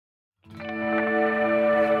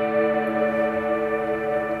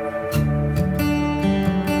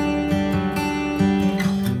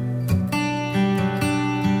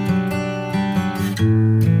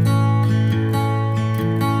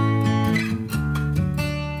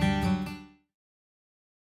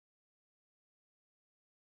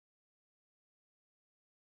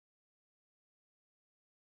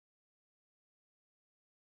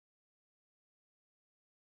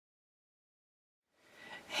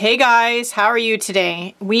Hey guys, how are you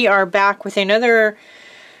today? We are back with another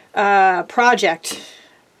project,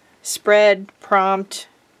 spread, prompt,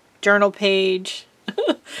 journal page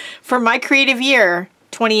for my creative year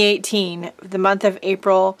 2018, the month of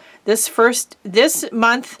April. This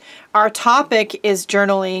month our topic is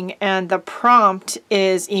journaling and the prompt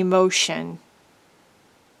is emotion.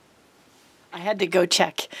 I had to go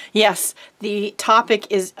check. Yes, the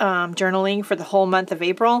topic is journaling for the whole month of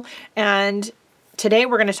April, and today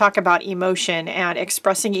we're going to talk about emotion and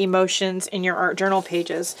expressing emotions in your art journal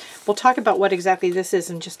pages. We'll talk about what exactly this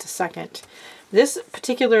is in just a second. This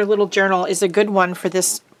particular little journal is a good one for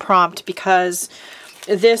this prompt because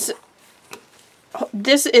this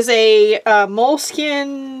is a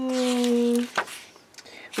Moleskine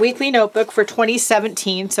weekly notebook for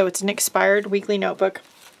 2017, so it's an expired weekly notebook.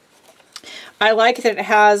 I like that it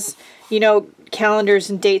has, you know,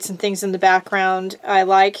 calendars and dates and things in the background. I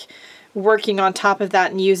like working on top of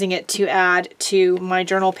that and using it to add to my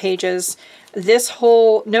journal pages. This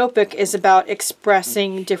whole notebook is about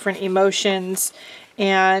expressing different emotions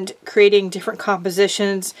and creating different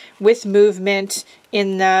compositions with movement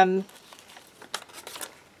in them.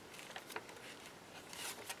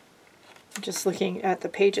 Just looking at the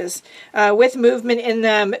pages, with movement in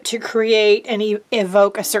them to create and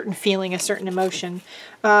evoke a certain feeling, a certain emotion.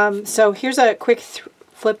 So here's a quick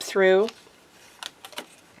flip through.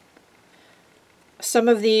 Some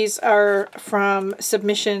of these are from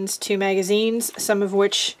submissions to magazines, some of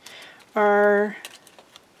which are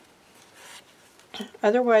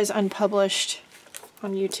otherwise unpublished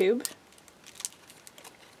on YouTube.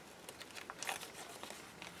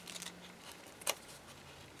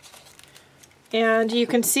 And you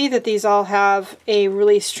can see that these all have a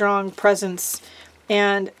really strong presence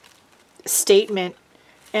and statement,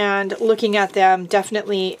 and looking at them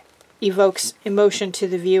definitely evokes emotion to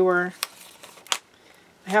the viewer.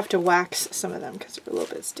 I have to wax some of them because they're a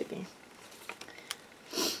little bit sticky.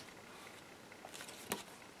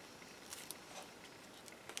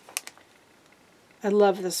 I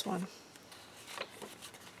love this one.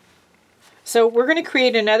 So we're going to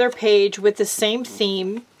create another page with the same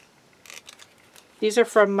theme. These are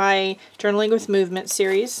from my Journaling with Movement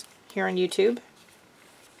series here on YouTube.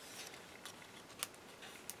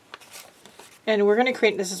 And we're going to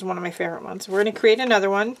create, this is one of my favorite ones, we're going to create another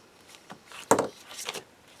one.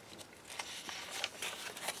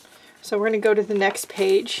 So we're going to go to the next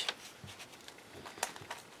page.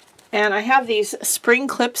 And I have these spring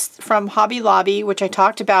clips from Hobby Lobby, which I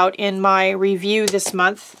talked about in my review this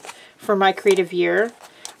month for my creative year.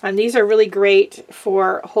 And these are really great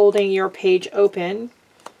for holding your page open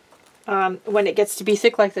when it gets to be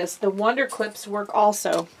thick like this. The Wonder Clips work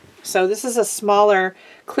also. So this is a smaller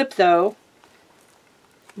clip though,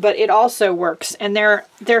 but it also works. And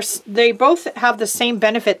they both have the same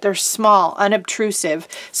benefit. They're small, unobtrusive,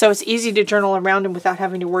 so it's easy to journal around them without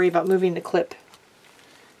having to worry about moving the clip.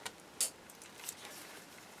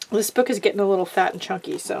 This book is getting a little fat and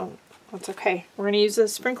chunky, so that's okay. We're going to use the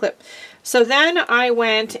spring clip. So then I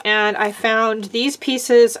went and I found these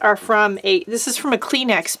pieces are from this is from a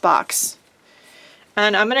Kleenex box.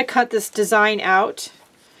 And I'm going to cut this design out.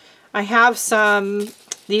 I have some,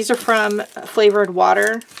 these are from Flavored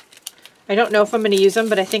Water. I don't know if I'm going to use them,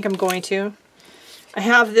 but I think I'm going to. I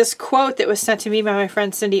have this quote that was sent to me by my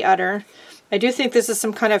friend Cindy Utter. I do think this is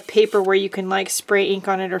some kind of paper where you can like spray ink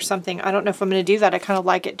on it or something. I don't know if I'm going to do that. I kind of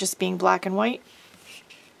like it just being black and white.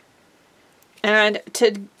 And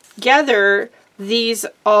together, these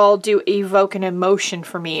all do evoke an emotion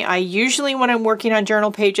for me. I usually, when I'm working on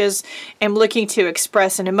journal pages, am looking to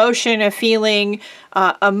express an emotion, a feeling,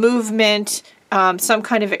 a movement, some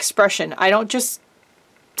kind of expression. I don't just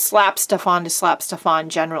slap stuff on to slap stuff on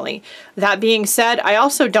generally. That being said, I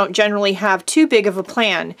also don't generally have too big of a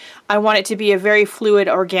plan. I want it to be a very fluid,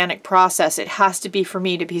 organic process. It has to be for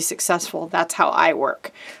me to be successful. That's how I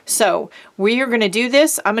work. So we are going to do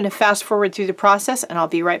this. I'm going to fast forward through the process and I'll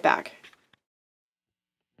be right back.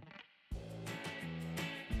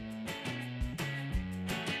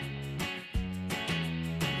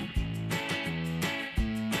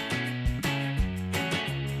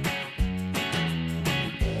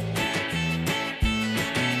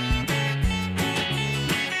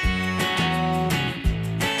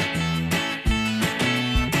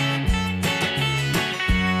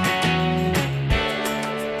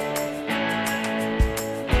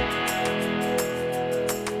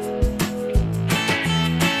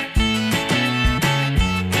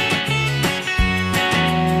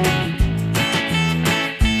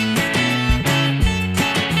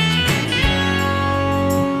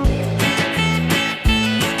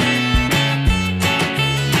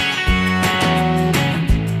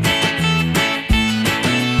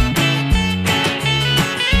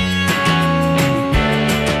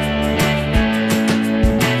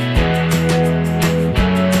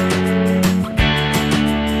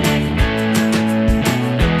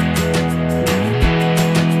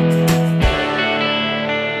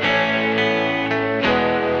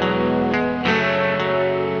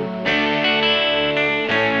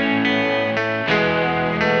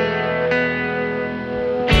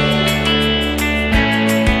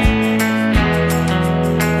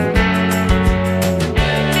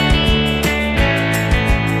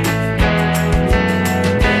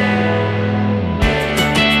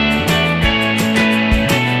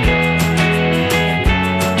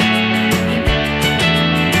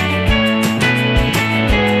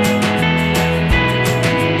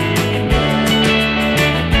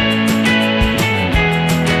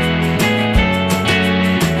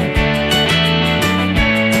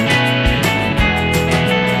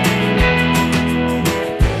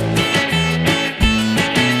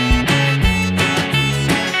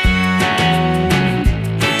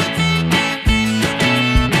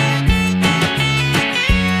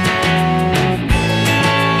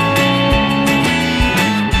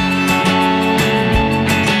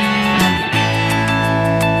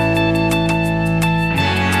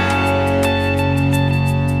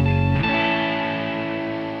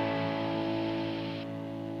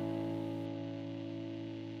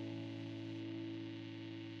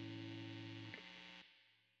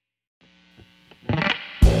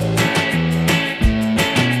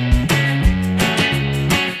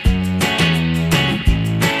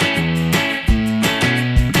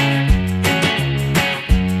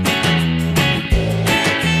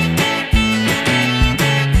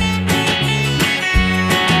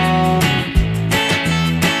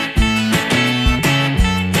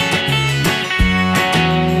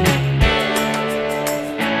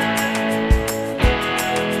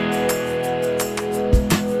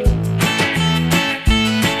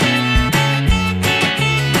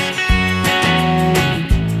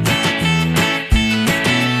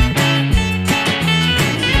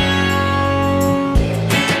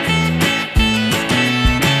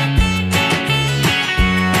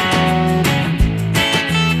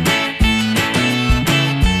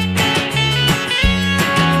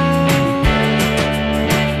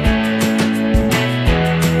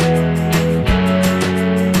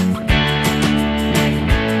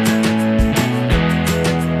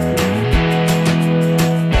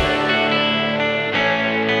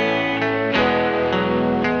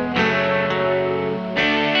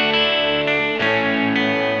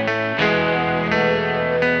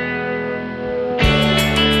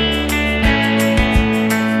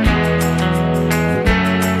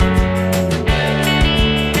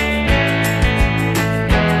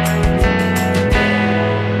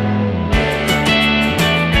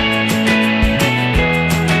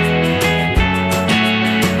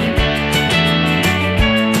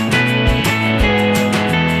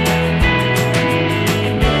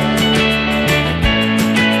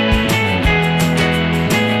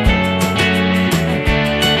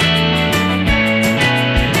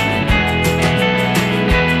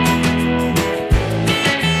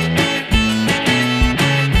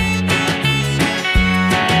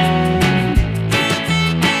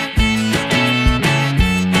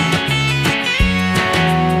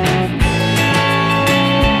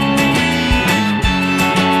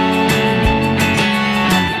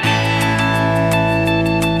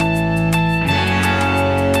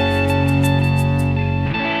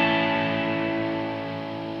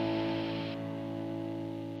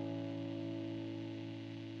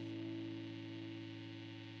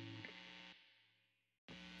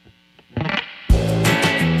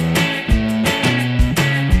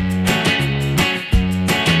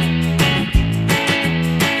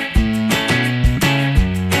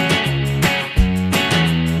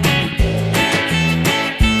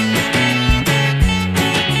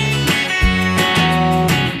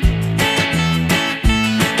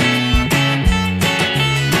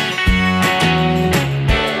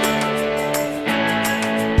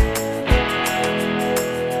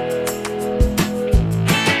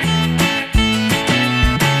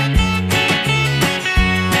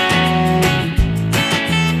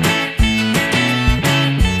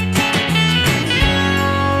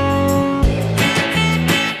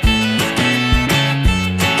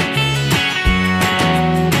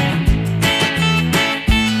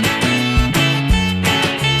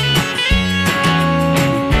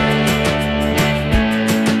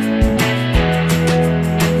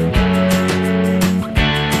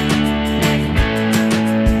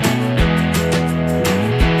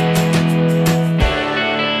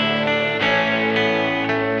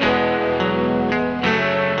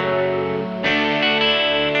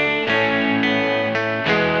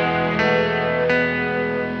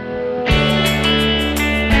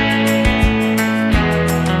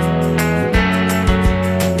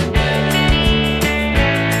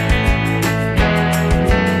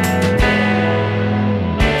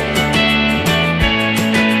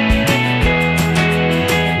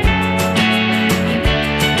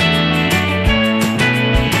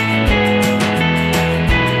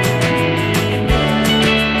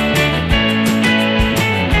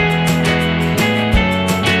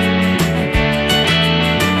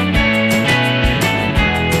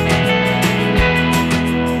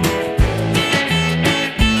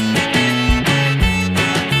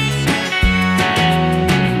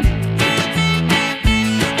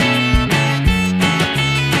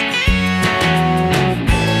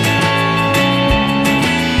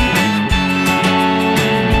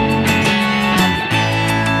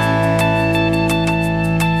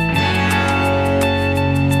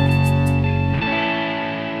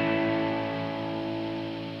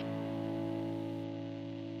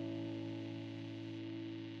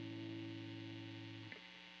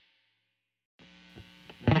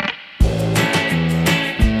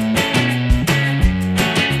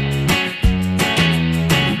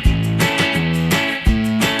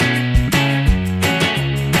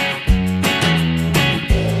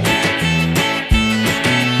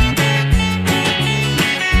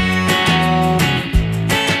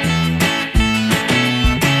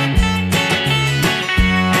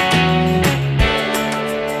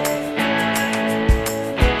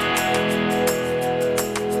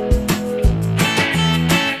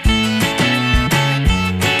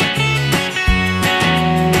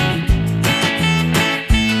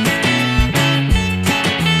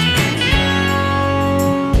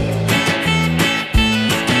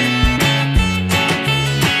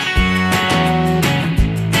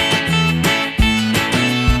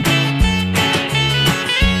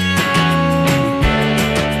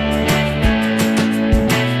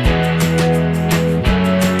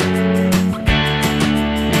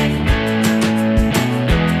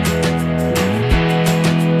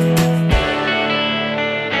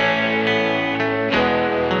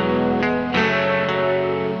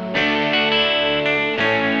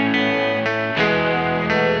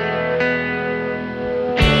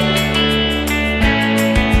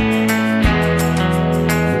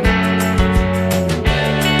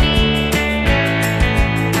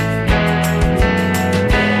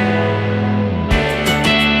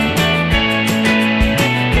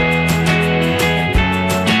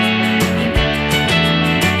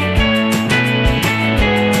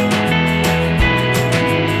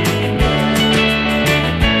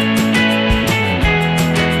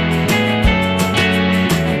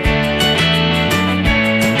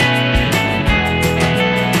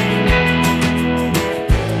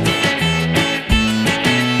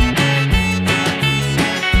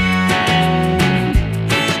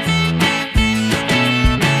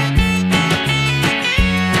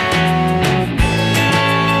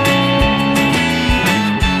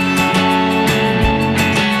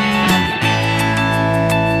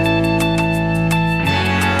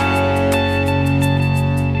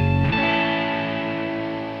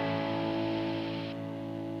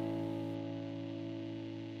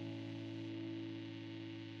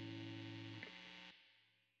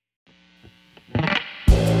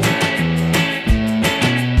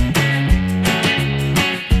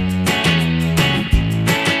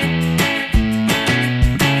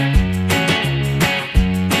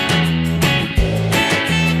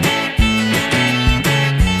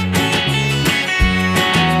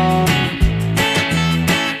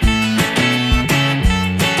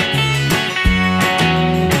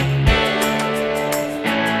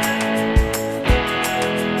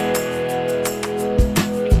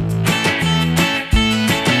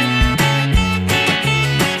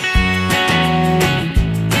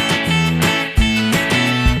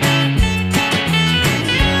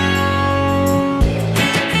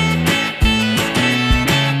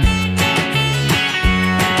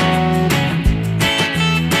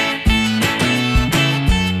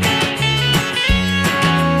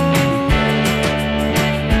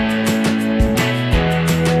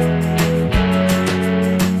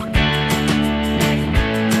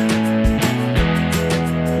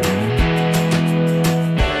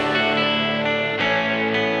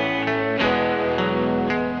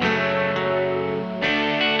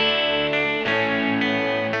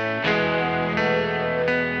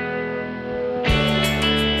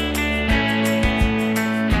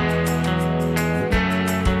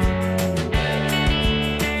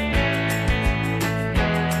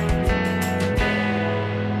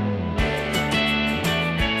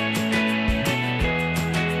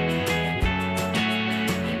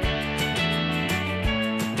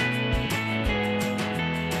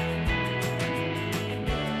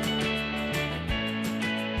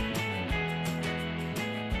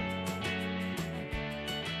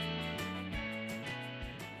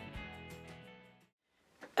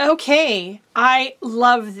 Okay, I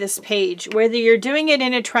love this page. Whether you're doing it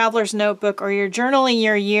in a traveler's notebook or you're journaling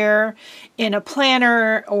your year in a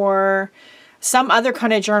planner or some other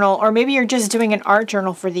kind of journal, or maybe you're just doing an art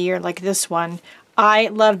journal for the year like this one, I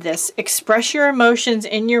love this. Express your emotions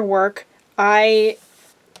in your work. I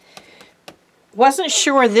wasn't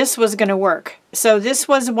sure this was going to work. So this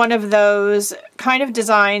was one of those kind of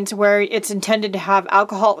designs where it's intended to have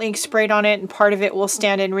alcohol ink sprayed on it, and part of it will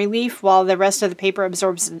stand in relief while the rest of the paper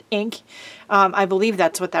absorbs ink. I believe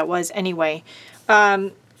that's what that was anyway.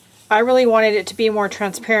 I really wanted it to be more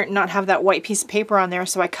transparent and not have that white piece of paper on there,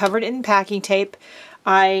 so I covered it in packing tape.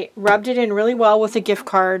 I rubbed it in really well with a gift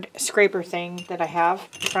card scraper thing that I have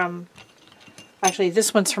from, actually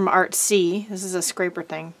this one's from Artsy. This is a scraper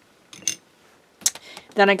thing.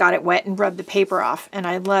 Then I got it wet and rubbed the paper off, and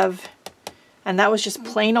I love, and that was just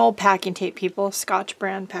plain old packing tape, people, Scotch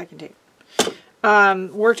brand packing tape.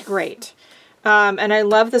 Worked great. And I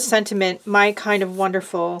love the sentiment, my kind of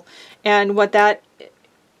wonderful, and what that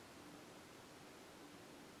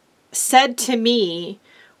said to me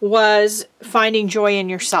was finding joy in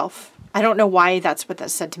yourself. I don't know why that's what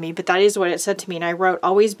that said to me, but that is what it said to me. And I wrote,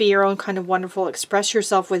 always be your own kind of wonderful. Express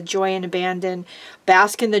yourself with joy and abandon.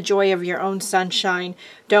 Bask in the joy of your own sunshine.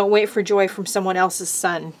 Don't wait for joy from someone else's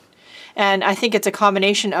sun. And I think it's a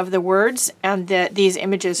combination of the words and these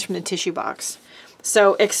images from the tissue box.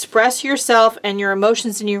 So express yourself and your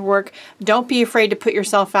emotions in your work. Don't be afraid to put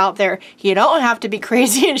yourself out there. You don't have to be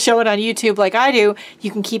crazy and show it on YouTube like I do.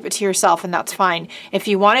 You can keep it to yourself, and that's fine. If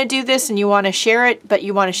you want to do this and you want to share it, but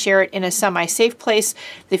you want to share it in a semi-safe place,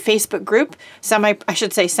 the Facebook group,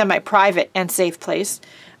 semi-private and safe place,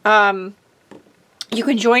 you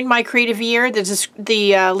can join my creative year.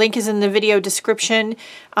 The link is in the video description.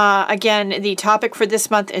 Again, the topic for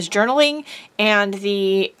this month is journaling, and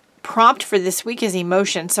the prompt for this week is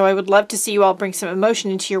emotion. So I would love to see you all bring some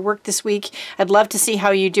emotion into your work this week. I'd love to see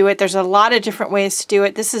how you do it. There's a lot of different ways to do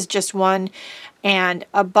it. This is just one. And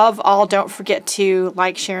above all, don't forget to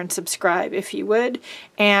like, share, and subscribe if you would.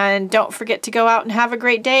 And don't forget to go out and have a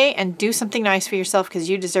great day and do something nice for yourself because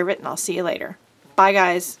you deserve it. And I'll see you later. Bye,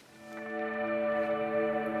 guys.